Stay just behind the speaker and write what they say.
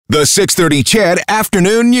The 6:30 CHED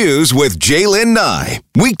Afternoon News with Jaylen Nye.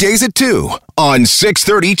 Weekdays at 2 on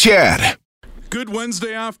 6:30 CHED. Good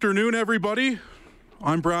Wednesday afternoon, everybody.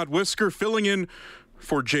 I'm Brad Whisker, filling in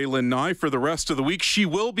for Jaylen Nye for the rest of the week. She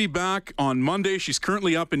will be back on Monday. She's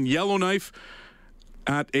currently up in Yellowknife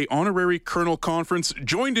at a honorary colonel conference,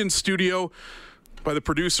 joined in studio by the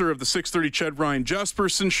producer of the 6:30 CHED Ryan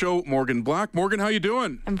Jesperson Show, Morgan Black. Morgan, how you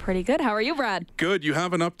doing? I'm pretty good. How are you, Brad? Good. You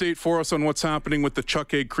have an update for us on what's happening with the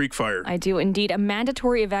Chuckegg Creek fire. I do indeed. A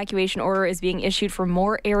mandatory evacuation order is being issued for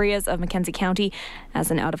more areas of Mackenzie County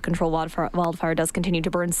as an out-of-control wildfire does continue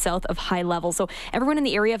to burn south of high level. So everyone in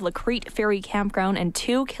the area of Lacrete Ferry Campground and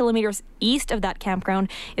 2 kilometers east of that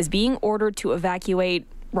campground is being ordered to evacuate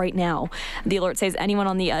right now. The alert says anyone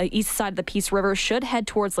on the east side of the Peace River should head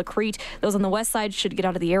towards Lacrete. Those on the west side should get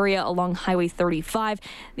out of the area along Highway 35.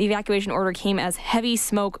 The evacuation order came as heavy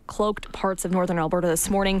smoke cloaked parts of northern Alberta this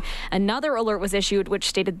morning. Another alert was issued which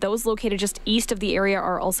stated those located just east of the area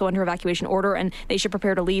are also under evacuation order and they should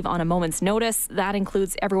prepare to leave on a moment's notice. That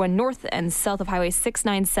includes everyone north and south of Highway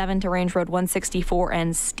 697 to Range Road 164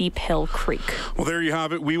 and Steep Hill Creek. Well, there you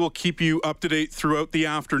have it. We will keep you up to date throughout the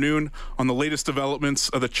afternoon on the latest developments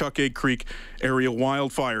of the Chuckegg Creek area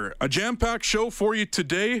wildfire. A jam-packed show for you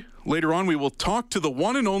today. Later on, we will talk to the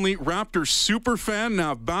one and only Raptors superfan,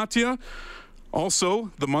 Nav Bhatia.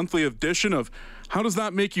 Also, the monthly edition of How Does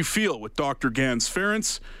That Make You Feel with Dr. Gans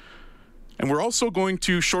Ference. And we're also going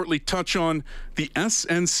to shortly touch on the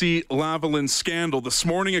SNC-Lavalin scandal. This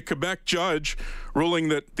morning, a Quebec judge ruling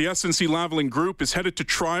that the SNC-Lavalin group is headed to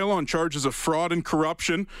trial on charges of fraud and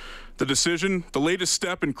corruption. The decision, the latest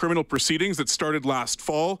step in criminal proceedings that started last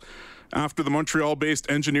fall after the Montreal-based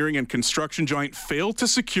engineering and construction giant failed to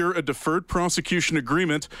secure a deferred prosecution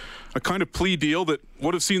agreement, a kind of plea deal that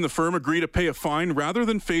would have seen the firm agree to pay a fine rather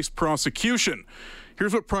than face prosecution.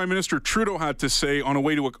 Here's what Prime Minister Trudeau had to say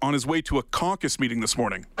on his way to a caucus meeting this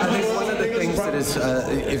morning. I think one of the things that is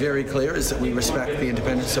very clear is that we respect the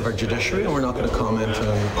independence of our judiciary, and we're not going to comment on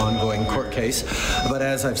an ongoing court case. But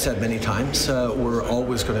as I've said many times, we're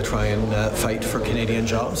always going to try and fight for Canadian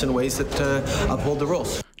jobs in ways that uphold the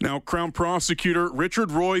rules. Now, Crown Prosecutor Richard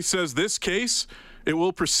Roy says this case, it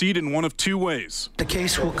will proceed in one of two ways. The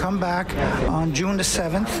case will come back on June the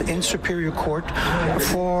 7th in Superior Court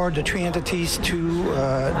for the three entities to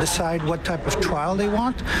decide what type of trial they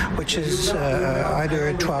want, which is either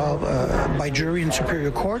a trial by jury in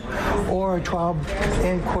Superior Court or a trial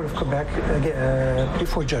in Court of Quebec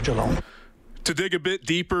before judge alone. To dig a bit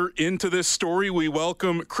deeper into this story, we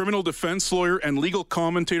welcome criminal defense lawyer and legal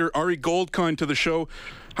commentator Ari Goldkind to the show.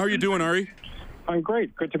 How are you doing, Ari? I'm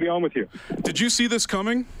great. Good to be on with you. Did you see this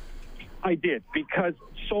coming? I did, because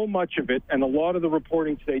so much of it and a lot of the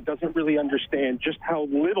reporting today doesn't really understand just how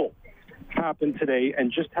little happened today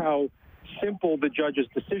and just how simple the judge's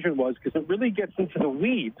decision was, because it really gets into the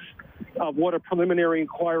weeds of what a preliminary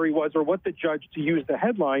inquiry was or what the judge, to use the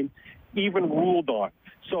headline, even ruled on.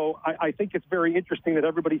 So I think it's very interesting that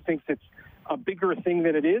everybody thinks it's a bigger thing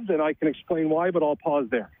than it is, and I can explain why, but I'll pause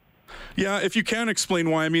there. Yeah, if you can explain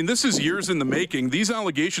why. I mean, this is years in the making. These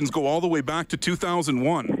allegations go all the way back to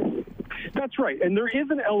 2001. That's right. And there is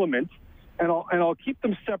an element, and I'll keep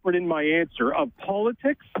them separate in my answer, of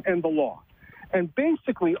politics and the law. And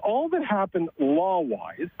basically, all that happened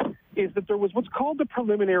law-wise is that there was what's called the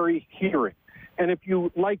preliminary hearing. And if you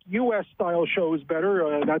like U.S.-style shows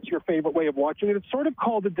better, that's your favorite way of watching it, it's sort of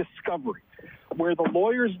called a discovery, where the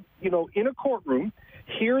lawyers, in a courtroom,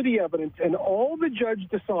 hear the evidence, and all the judge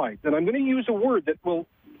decides, and I'm going to use a word that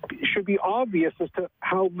should be obvious as to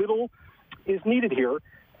how little is needed here.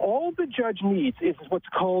 All the judge needs is what's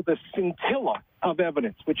called a scintilla of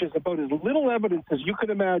evidence, which is about as little evidence as you can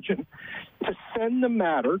imagine, to send the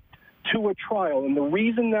matter to a trial. And the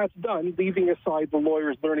reason that's done, leaving aside the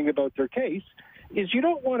lawyers learning about their case, is you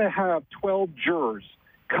don't want to have 12 jurors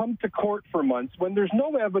come to court for months when there's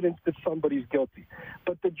no evidence that somebody's guilty.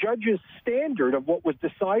 But the judge's standard of what was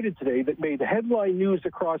decided today that made headline news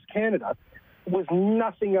across Canada was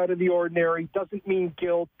nothing out of the ordinary, doesn't mean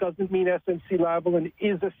guilt, doesn't mean SNC-Lavalin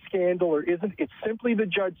is a scandal or isn't. It's simply the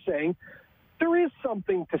judge saying, there is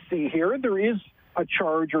something to see here. There is a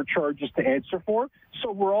charge or charges to answer for.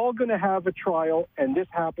 So we're all going to have a trial, and this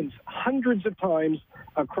happens hundreds of times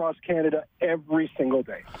across Canada every single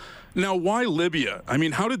day. Now, why Libya? I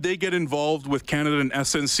mean, how did they get involved with Canada and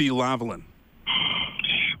SNC-Lavalin?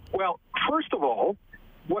 Well, first of all,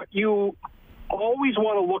 what you always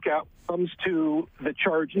want to look at when it comes to the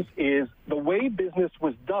charges is the way business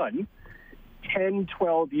was done 10,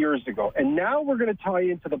 12 years ago. And now we're going to tie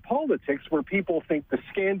into the politics where people think the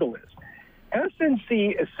scandal is.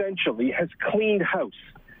 SNC essentially has cleaned house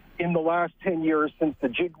in the last 10 years since the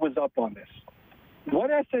jig was up on this.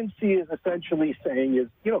 What SNC is essentially saying is,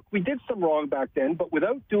 we did some wrong back then, but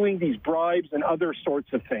without doing these bribes and other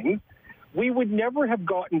sorts of things, we would never have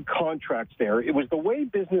gotten contracts there. It was the way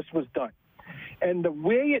business was done. And the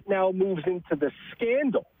way it now moves into the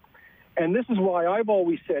scandal, and this is why I've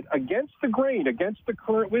always said, against the grain, against the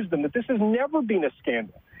current wisdom, that this has never been a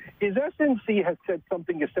scandal, is SNC has said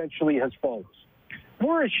something essentially as follows.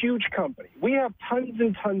 We're a huge company. We have tons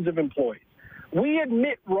and tons of employees. We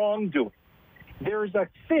admit wrongdoing. There's a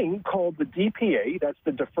thing called the DPA, that's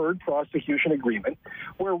the Deferred Prosecution Agreement,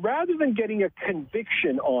 where rather than getting a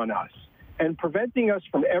conviction on us and preventing us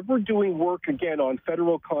from ever doing work again on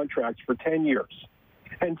federal contracts for 10 years,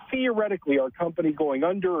 and theoretically our company going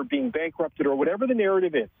under or being bankrupted or whatever the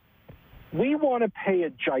narrative is, we want to pay a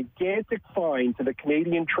gigantic fine to the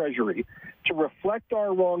Canadian Treasury to reflect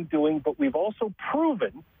our wrongdoing, but we've also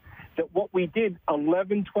proven that what we did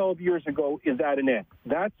 11, 12 years ago is at an end.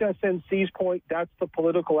 That's SNC's point. That's the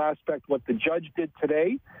political aspect. What the judge did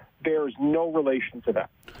today bears no relation to that.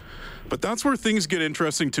 But that's where things get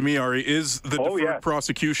interesting to me, Ari, is the Deferred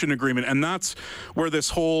Prosecution Agreement. And that's where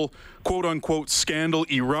this whole quote-unquote scandal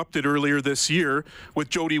erupted earlier this year with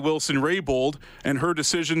Jody Wilson-Raybould and her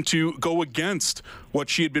decision to go against what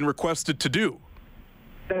she had been requested to do.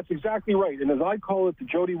 That's exactly right. And as I call it, the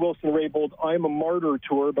Jody Wilson-Raybould, I'm a martyr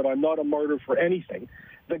to her, but I'm not a martyr for anything.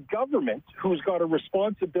 The government, who's got a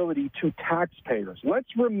responsibility to taxpayers, let's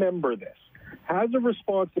remember this, has a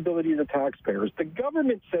responsibility to taxpayers. The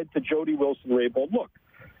government said to Jody Wilson-Raybould, look,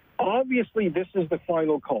 obviously this is the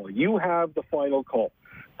final call. You have the final call.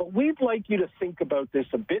 But we'd like you to think about this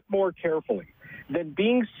a bit more carefully than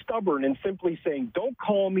being stubborn and simply saying, don't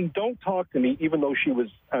call me, don't talk to me, even though she was,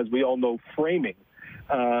 as we all know, framing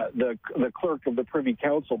the clerk of the Privy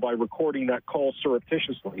Council by recording that call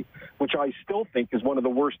surreptitiously, which I still think is one of the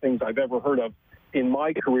worst things I've ever heard of in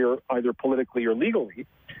my career, either politically or legally.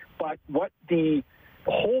 But what the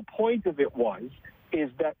whole point of it was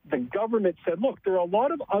is that the government said, look, there are a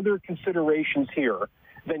lot of other considerations here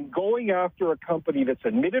than going after a company that's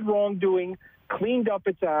admitted wrongdoing, cleaned up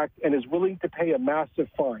its act, and is willing to pay a massive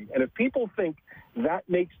fine. And if people think that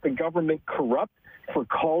makes the government corrupt for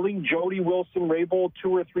calling Jody Wilson-Raybould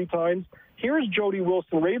 2 or 3 times, here's Jody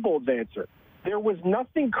Wilson-Raybould's answer. There was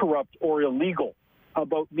nothing corrupt or illegal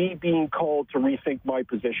about me being called to rethink my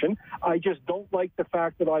position. I just don't like the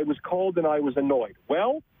fact that I was called and I was annoyed.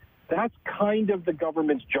 Well, that's kind of the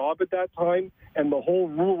government's job at that time, and the whole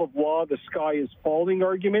rule of law, the sky is falling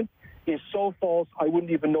argument is so false, I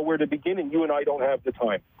wouldn't even know where to begin, and you and I don't have the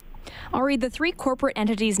time. Ari, the 3 corporate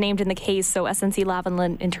entities named in the case, so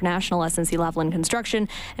SNC-Lavalin International, SNC-Lavalin Construction,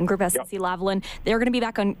 and Group SNC-Lavalin, they're going to be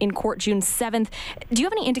back in court June 7th. Do you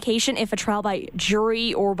have any indication if a trial by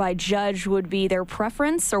jury or by judge would be their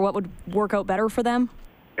preference, or what would work out better for them?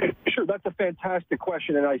 Sure, that's a fantastic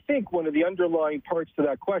question, and I think one of the underlying parts to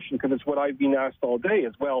that question, because it's what I've been asked all day,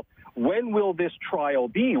 is, well, when will this trial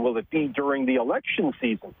be? Will it be during the election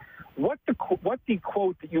season? What the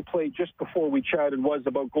quote that you played just before we chatted was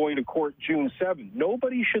about going to court June 7th.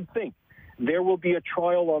 Nobody should think there will be a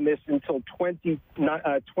trial on this until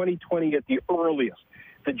 2020 at the earliest.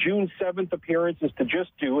 The June 7th appearance is to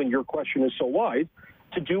just do, and your question is so wise,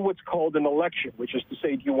 to do what's called an election, which is to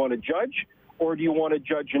say, do you want a judge or do you want a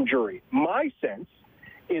judge and jury? My sense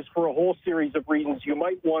is, for a whole series of reasons, you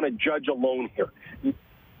might want a judge alone here.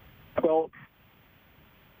 Well,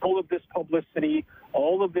 all of this publicity,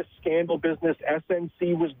 all of this scandal business,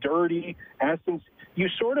 SNC was dirty, you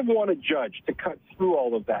sort of want a judge to cut through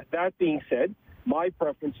all of that. That being said, my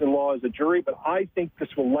preference in law is a jury, but I think this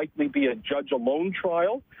will likely be a judge-alone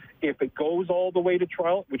trial if it goes all the way to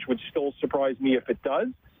trial, which would still surprise me if it does.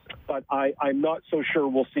 But I'm not so sure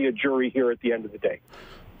we'll see a jury here at the end of the day.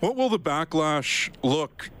 What will the backlash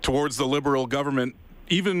look towards the Liberal government?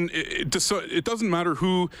 Even it doesn't matter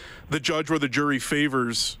who the judge or the jury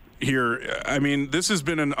favors here. I mean, this has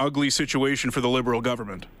been an ugly situation for the Liberal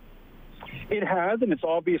government. It has, and it's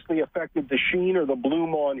obviously affected the sheen or the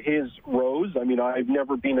bloom on his rose. I mean, I've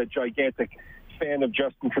never been a gigantic fan of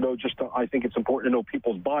Justin Trudeau. I think it's important to know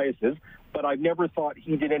people's biases, but I've never thought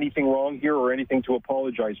he did anything wrong here or anything to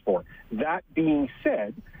apologize for. That being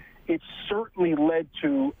said, it's certainly led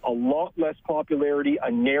to a lot less popularity,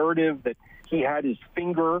 a narrative that he had his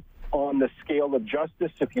finger on the scale of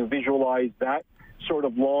justice. If you visualize that sort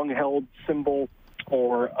of long-held symbol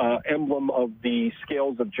or emblem of the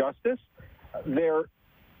scales of justice,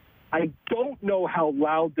 I don't know how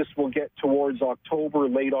loud this will get towards October,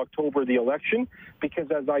 late October, the election,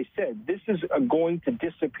 because as I said, this is going to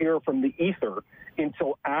disappear from the ether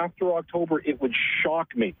until after October. It would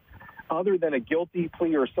shock me other than a guilty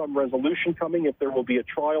plea or some resolution coming, if there will be a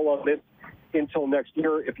trial on this until next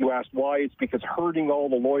year. If you ask why, it's because hurting all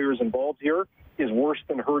the lawyers involved here is worse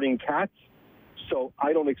than hurting cats. So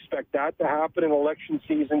I don't expect that to happen in election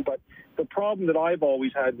season. But the problem that I've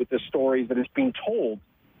always had with this story is that it's being told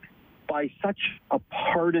by such a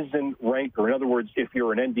partisan rancor. In other words, if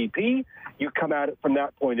you're an NDP, you come at it from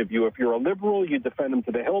that point of view. If you're a Liberal, you defend him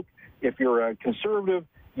to the hilt. If you're a Conservative,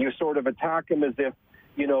 you sort of attack him as if,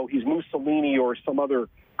 you know, he's Mussolini or some other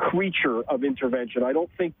creature of intervention. I don't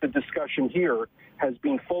think the discussion here has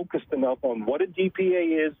been focused enough on what a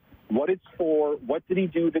DPA is, what it's for, what did he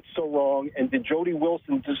do that's so wrong, and did Jody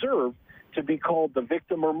Wilson deserve to be called the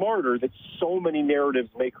victim or martyr that so many narratives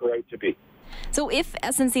make her out to be. So if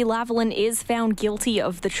SNC-Lavalin is found guilty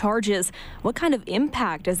of the charges, what kind of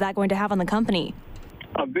impact is that going to have on the company?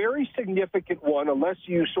 A very significant one, unless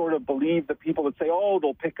you sort of believe the people that say, oh,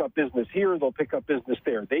 they'll pick up business here, they'll pick up business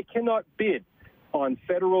there. They cannot bid on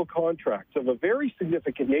federal contracts of a very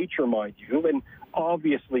significant nature, mind you. And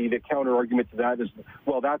obviously the counter-argument to that is,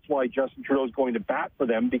 well, that's why Justin Trudeau is going to bat for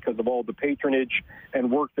them, because of all the patronage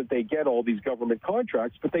and work that they get, all these government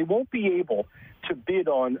contracts. But they won't be able to bid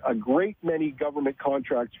on a great many government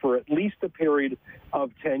contracts for at least a period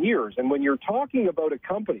of 10 years. And when you're talking about a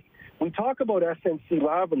company, we talk about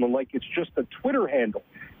SNC-Lavalin like it's just a Twitter handle,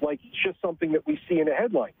 like it's just something that we see in a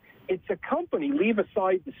headline. It's a company, leave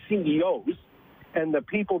aside the CEOs and the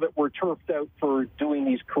people that were turfed out for doing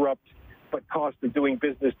these corrupt but cost of doing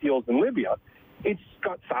business deals in Libya. It's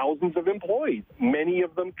got thousands of employees, many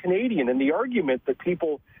of them Canadian. And the argument that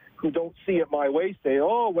people who don't see it my way say,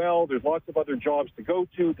 oh, well, there's lots of other jobs to go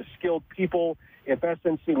to, the skilled people, if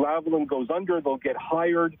SNC-Lavalin goes under, they'll get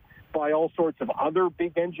hired by all sorts of other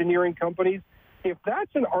big engineering companies. If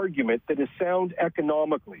that's an argument that is sound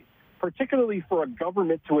economically, particularly for a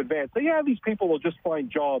government to advance, say, yeah, these people will just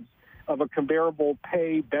find jobs of a comparable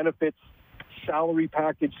pay, benefits, salary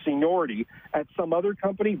package, seniority at some other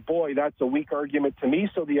company, boy, that's a weak argument to me.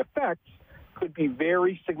 So the effects could be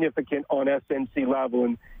very significant on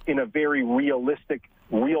SNC-Lavalin in a very realistic,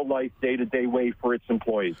 real-life, day-to-day way for its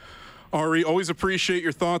employees. Ari, always appreciate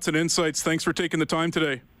your thoughts and insights. Thanks for taking the time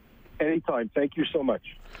today. Anytime. Thank you so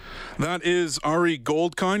much. That is Ari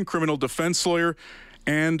Goldkind, criminal defense lawyer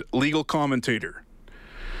and legal commentator.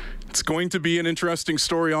 It's going to be an interesting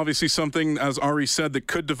story, obviously something, as Ari said, that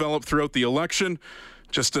could develop throughout the election.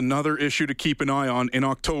 Just another issue to keep an eye on in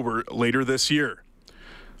October later this year.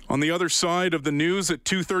 On the other side of the news at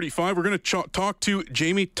 2:35, we're going to talk to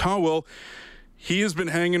Jamie Tawil. He has been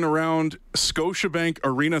hanging around Scotiabank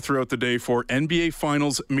Arena throughout the day for NBA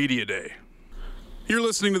Finals Media Day. You're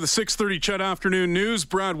listening to the 6:30 CHED Afternoon News.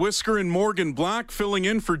 Brad Whisker and Morgan Black filling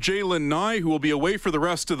in for Jalen Nye, who will be away for the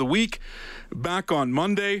rest of the week. Back on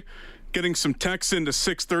Monday. Getting some texts into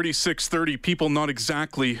 6:30. People not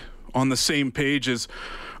exactly on the same page as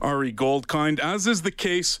Ari Goldkind, as is the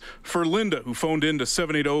case for Linda, who phoned in to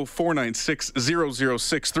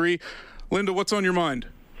 780-496-0063. Linda, what's on your mind?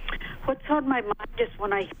 What's on my mind is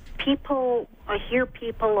when I hear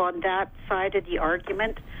people on that side of the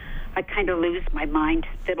argument, I kind of lose my mind.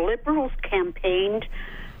 The Liberals campaigned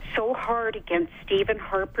so hard against Stephen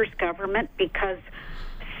Harper's government because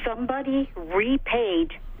somebody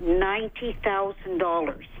repaid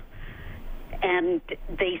 $90,000. And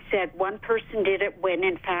they said one person did it when,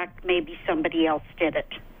 in fact, maybe somebody else did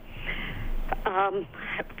it.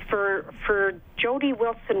 For Jody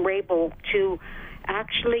Wilson-Raybould to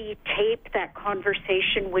actually tape that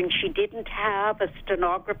conversation when she didn't have a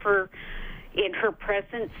stenographer in her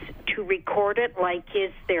presence to record it like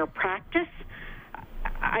is their practice,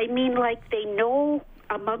 I mean, like they know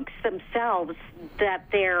amongst themselves that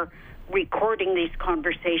they're recording these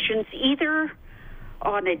conversations either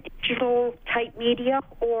on a digital type media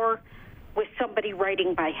or with somebody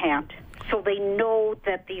writing by hand. So they know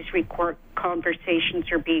that these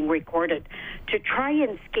conversations are being recorded. To try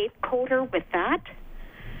and scapegoat her with that,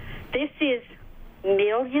 this is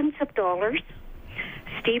millions of dollars.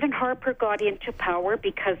 Stephen Harper got into power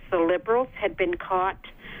because the Liberals had been caught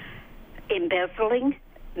embezzling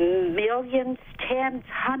millions, tens,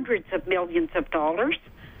 hundreds of millions of dollars,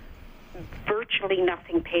 virtually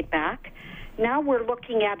nothing paid back. Now we're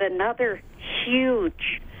looking at another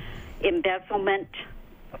huge embezzlement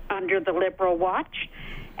under the Liberal watch,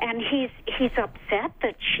 and he's upset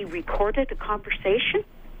that she recorded a conversation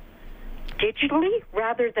digitally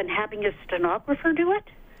rather than having a stenographer do it.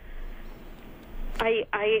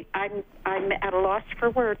 I'm at a loss for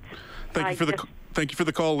words. Thank you for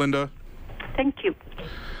the call, Linda. Thank you.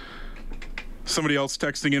 Somebody else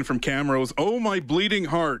texting in from Camrose. Oh, my bleeding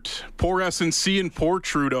heart. Poor SNC and poor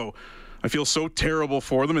Trudeau. I feel so terrible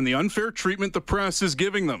for them and the unfair treatment the press is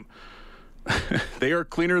giving them. They are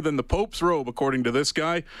cleaner than the Pope's robe, according to this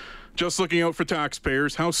guy. Just looking out for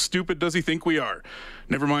taxpayers. How stupid does he think we are?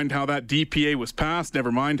 Never mind how that DPA was passed.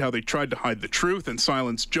 Never mind how they tried to hide the truth and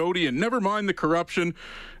silence Jody. And never mind the corruption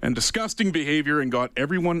and disgusting behavior and got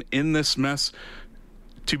everyone in this mess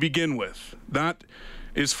to begin with. That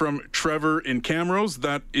is from Trevor in Camrose.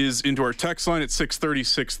 That is into our text line at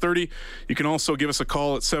 630. You can also give us a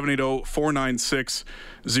call at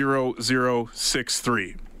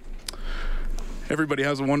 780-496-0063. Everybody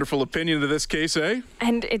has a wonderful opinion of this case, eh?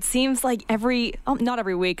 And it seems like not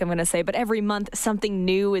every week, I'm going to say, but every month something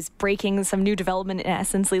new is breaking, some new development in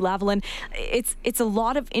Essence-Lee-Lavalin. It's a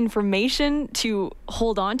lot of information to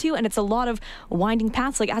hold on to, and it's a lot of winding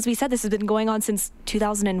paths. Like, as we said, this has been going on since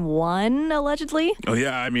 2001, allegedly. Oh,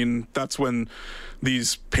 yeah. I mean, that's when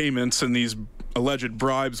these payments and these alleged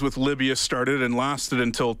bribes with Libya started and lasted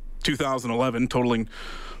until 2011, totaling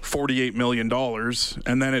 $48 million.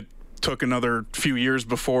 And then it took another few years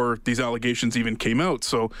before these allegations even came out.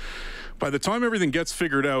 So by the time everything gets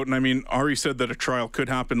figured out, and I mean, Ari said that a trial could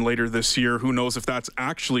happen later this year. Who knows if that's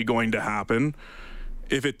actually going to happen?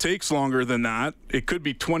 If it takes longer than that, it could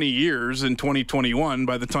be 20 years in 2021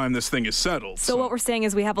 by the time this thing is settled. So what we're saying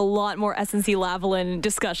is we have a lot more Essence-Lee-Lavalin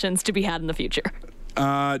discussions to be had in the future.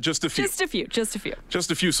 Just a few. Just a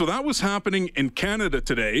few. So that was happening in Canada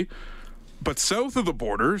today. But south of the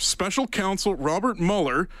border, Special Counsel Robert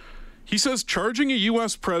Mueller, he says charging a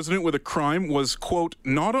U.S. president with a crime was, quote,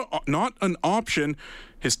 not an option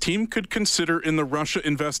his team could consider in the Russia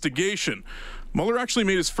investigation. Mueller actually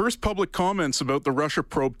made his first public comments about the Russia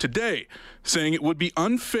probe today, saying it would be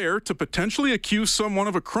unfair to potentially accuse someone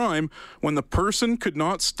of a crime when the person could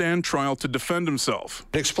not stand trial to defend himself.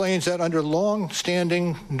 It explains that under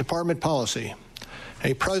long-standing department policy,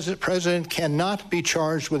 a president cannot be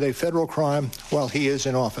charged with a federal crime while he is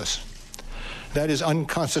in office. That is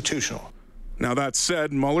unconstitutional. Now, that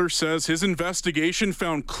said, Mueller says his investigation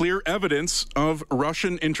found clear evidence of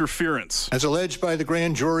Russian interference. As alleged by the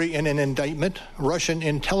grand jury in an indictment, Russian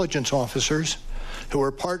intelligence officers who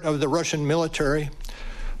were part of the Russian military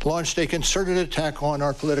launched a concerted attack on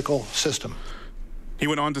our political system. He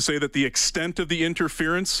went on to say that the extent of the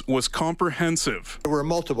interference was comprehensive. There were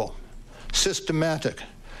multiple, systematic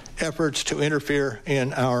efforts to interfere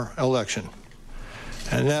in our election.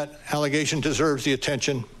 And that allegation deserves the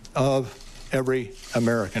attention of every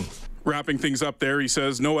American. Wrapping things up there, he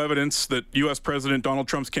says no evidence that U.S. President Donald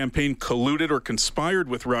Trump's campaign colluded or conspired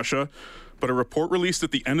with Russia, but a report released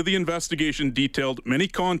at the end of the investigation detailed many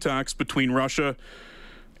contacts between Russia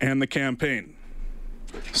and the campaign.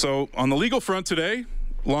 So on the legal front today,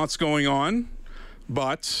 lots going on,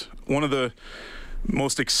 but one of the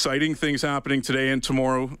most exciting things happening today and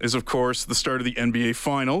tomorrow is, of course, the start of the NBA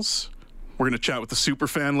Finals. We're going to chat with the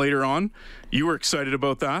superfan later on. You were excited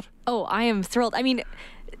about that? Oh, I am thrilled. I mean,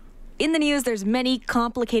 in the news, there's many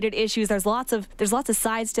complicated issues. There's lots of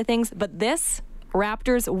sides to things. But this,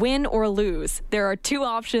 Raptors, win or lose. There are two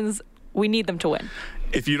options. We need them to win.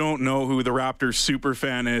 If you don't know who the Raptors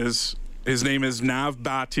superfan is, his name is Nav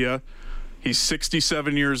Bhatia. He's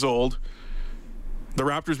 67 years old. The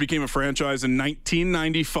Raptors became a franchise in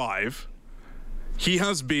 1995. He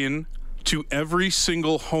has been to every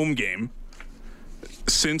single home game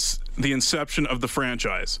since the inception of the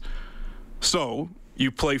franchise. So you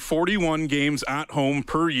play 41 games at home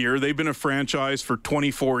per year. They've been a franchise for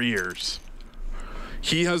 24 years.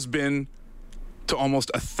 He has been to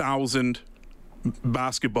almost 1,000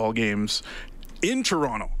 basketball games in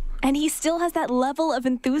Toronto. And he still has that level of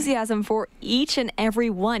enthusiasm for each and every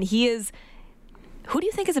one. He is... Who do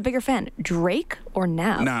you think is a bigger fan, Drake or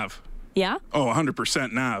Nav? Nav. Yeah? Oh,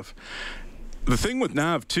 100% Nav. The thing with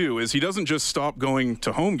Nav, too, is he doesn't just stop going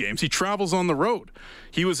to home games. He travels on the road.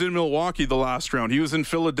 He was in Milwaukee the last round. He was in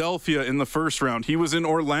Philadelphia in the first round. He was in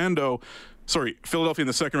Philadelphia in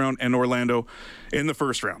the second round and Orlando in the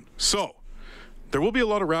first round. So there will be a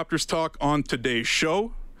lot of Raptors talk on today's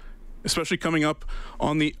show, especially coming up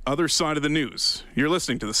on the other side of the news. You're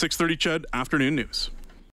listening to the 630 CHED Afternoon News.